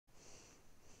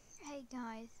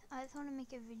Guys, I just want to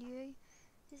make a video.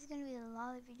 This is going to be the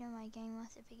last video on my Game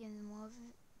Master Begins More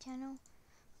channel.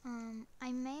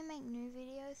 I may make new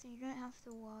videos so you don't have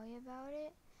to worry about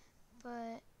it,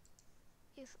 but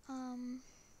if oh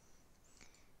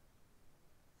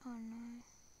no.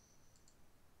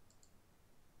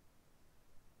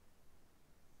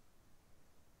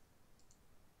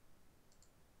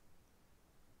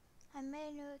 I made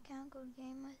a new account called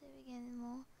Game Master Begins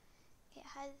More. It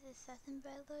has the Assassin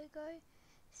Bed logo,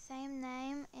 same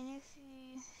name, and if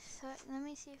you search, let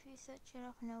me see if you search it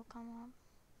up and it'll come up.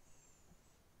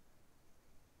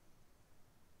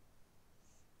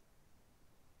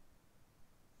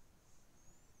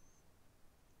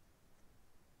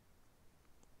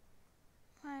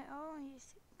 My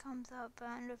always comes up, but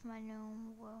I don't know if my new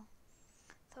one will.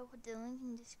 So I'll put the link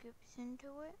in the description to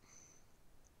it.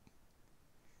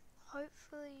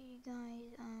 Hopefully you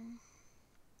guys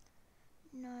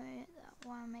know that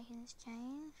why I'm making this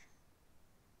change,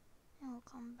 and we'll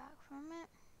come back from it.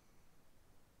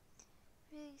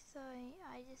 Really sorry,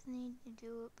 I just need to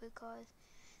do it because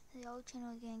the old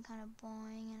channel is getting kind of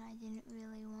boring, and I didn't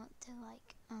really want to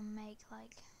make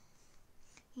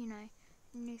you know,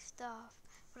 new stuff.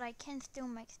 But I can still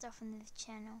make stuff on this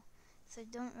channel, so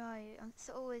don't worry, it's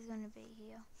always going to be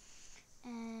here.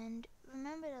 And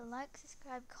remember to like,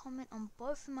 subscribe, comment on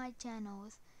both of my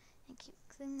channels, and keep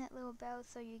clicking that little bell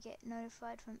so you get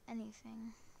notified from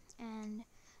anything. And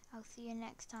I'll see you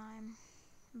next time.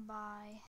 Bye.